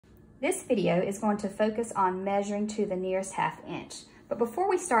This video is going to focus on measuring to the nearest ½ inch. But before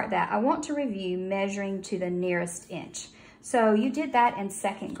we start that, I want to review measuring to the nearest inch. So you did that in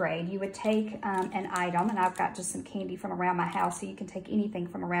 2nd grade. You would take an item, and I've got just some candy from around my house, so you can take anything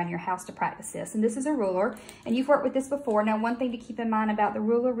from around your house to practice this. And this is a ruler, and you've worked with this before. Now, one thing to keep in mind about the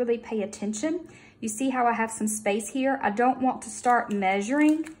ruler, really pay attention. You see how I have some space here? I don't want to start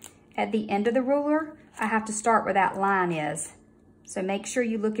measuring at the end of the ruler. I have to start where that line is. So make sure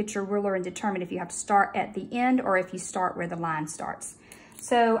you look at your ruler and determine if you have to start at the end or if you start where the line starts.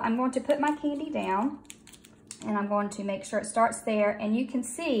 So I'm going to put my candy down, and I'm going to make sure it starts there, and you can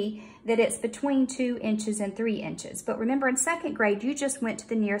see that it's between 2 inches and 3 inches. But remember, in 2nd grade, you just went to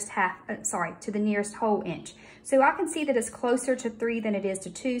the nearest to the nearest whole inch. So I can see that it's closer to 3 than it is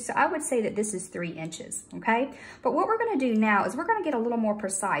to 2, so I would say that this is 3 inches, okay? But what we're gonna do now is we're gonna get a little more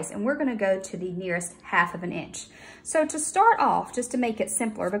precise, and we're gonna go to the nearest ½ inch. So to start off, just to make it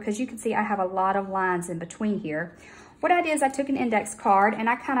simpler, because you can see I have a lot of lines in between here, what I did is I took an index card and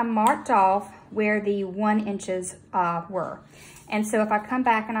I kind of marked off where the 1 inches were. And so if I come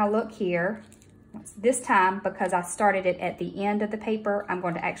back and I look here, this time, because I started it at the end of the paper, I'm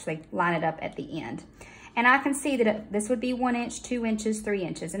going to actually line it up at the end. And I can see that this would be 1 inch, 2 inches, 3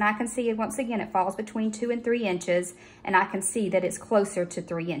 inches. And I can see, once again, it falls between 2 and 3 inches. And I can see that it's closer to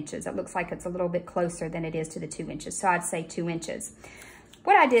 3 inches. It looks like it's a little bit closer than it is to the 2 inches. So I'd say 2 inches.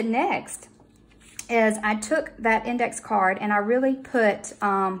 What I did next is I took that index card and I really put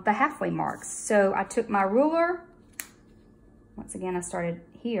the halfway marks. So I took my ruler, once again, I started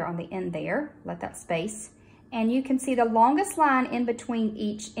here on the end there, let that space, and you can see the longest line in between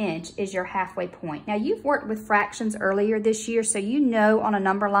each inch is your halfway point. Now, you've worked with fractions earlier this year, so you know on a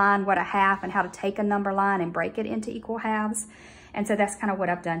number line what a half and how to take a number line and break it into equal halves. And so that's kind of what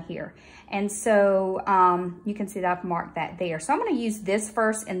I've done here. And so you can see that I've marked that there. So I'm gonna use this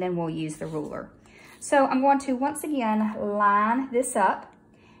first and then we'll use the ruler. So I'm going to, once again, line this up,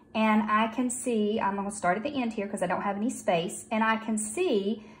 and I can see, I'm gonna start at the end here because I don't have any space, and I can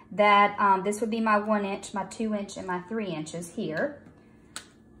see that this would be my 1 inch, my 2 inch, and my 3 inches here.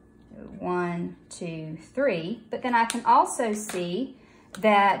 1, 2, 3. But then I can also see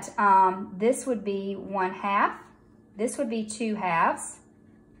that this would be 1/2, this would be 2 halves,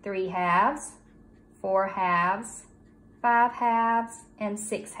 3 halves, 4 halves, 5 halves, and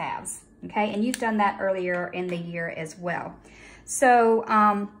 6 halves. Okay, and you've done that earlier in the year as well. So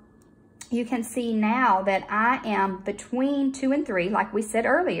you can see now that I am between 2 and 3, like we said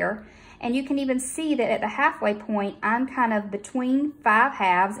earlier, and you can even see that at the halfway point, I'm kind of between 5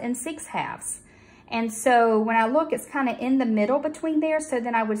 halves and 6 halves. And so when I look, it's kind of in the middle between there, so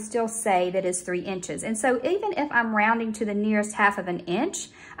then I would still say that it's 3 inches. And so even if I'm rounding to the nearest ½ inch,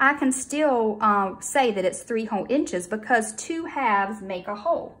 I can still say that it's 3 whole inches because 2 halves make a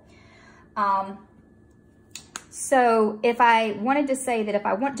whole. So if I wanted to say that if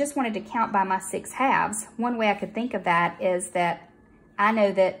I just wanted to count by my 6 halves, one way I could think of that is that I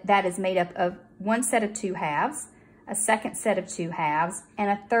know that that is made up of 1 set of 2 halves, a 2nd set of 2 halves, and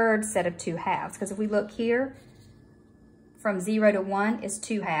a 3rd set of 2 halves. Because if we look here, from 0 to 1 is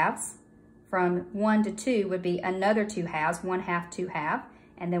 2 halves. From 1 to 2 would be another 2 halves, 1/2, 2/2,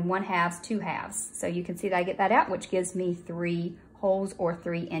 and then 1/2, 2 halves. So you can see that I get that out, which gives me 3 holes or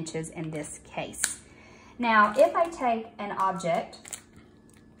 3 inches in this case. Now, if I take an object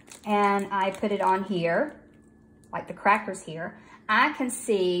and I put it on here, like the crackers here, I can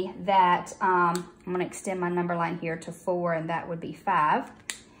see that I'm gonna extend my number line here to 4, and that would be 5.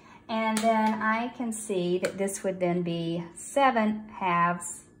 And then I can see that this would then be 7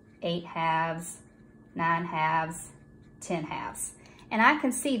 halves, 8 halves, 9 halves, 10 halves. And I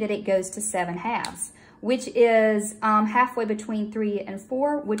can see that it goes to 7 halves, which is halfway between 3 and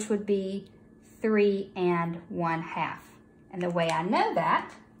 4, which would be 3 and 1/2. And the way I know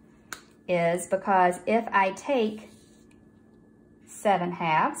that is because if I take 7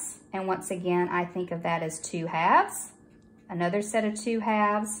 halves, and once again, I think of that as 2 halves, another set of 2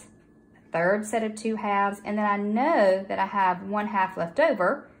 halves, a 3rd set of 2 halves, and then I know that I have 1/2 left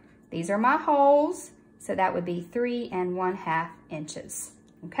over. These are my holes, so that would be 3 and 1/2 inches,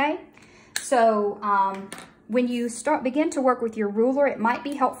 okay? So when you begin to work with your ruler, it might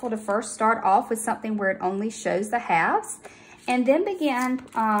be helpful to first start off with something where it only shows the halves, and then begin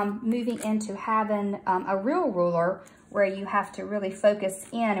moving into having a real ruler where you have to really focus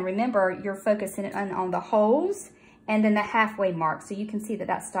in. And remember, you're focusing on the holes and then the halfway mark. So you can see that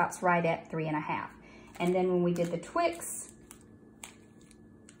that stops right at 3 1/2. And then when we did the Twix,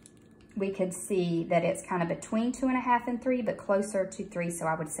 we could see that it's kind of between 2 1/2 and 3, but closer to 3. So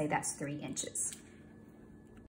I would say that's 3 inches.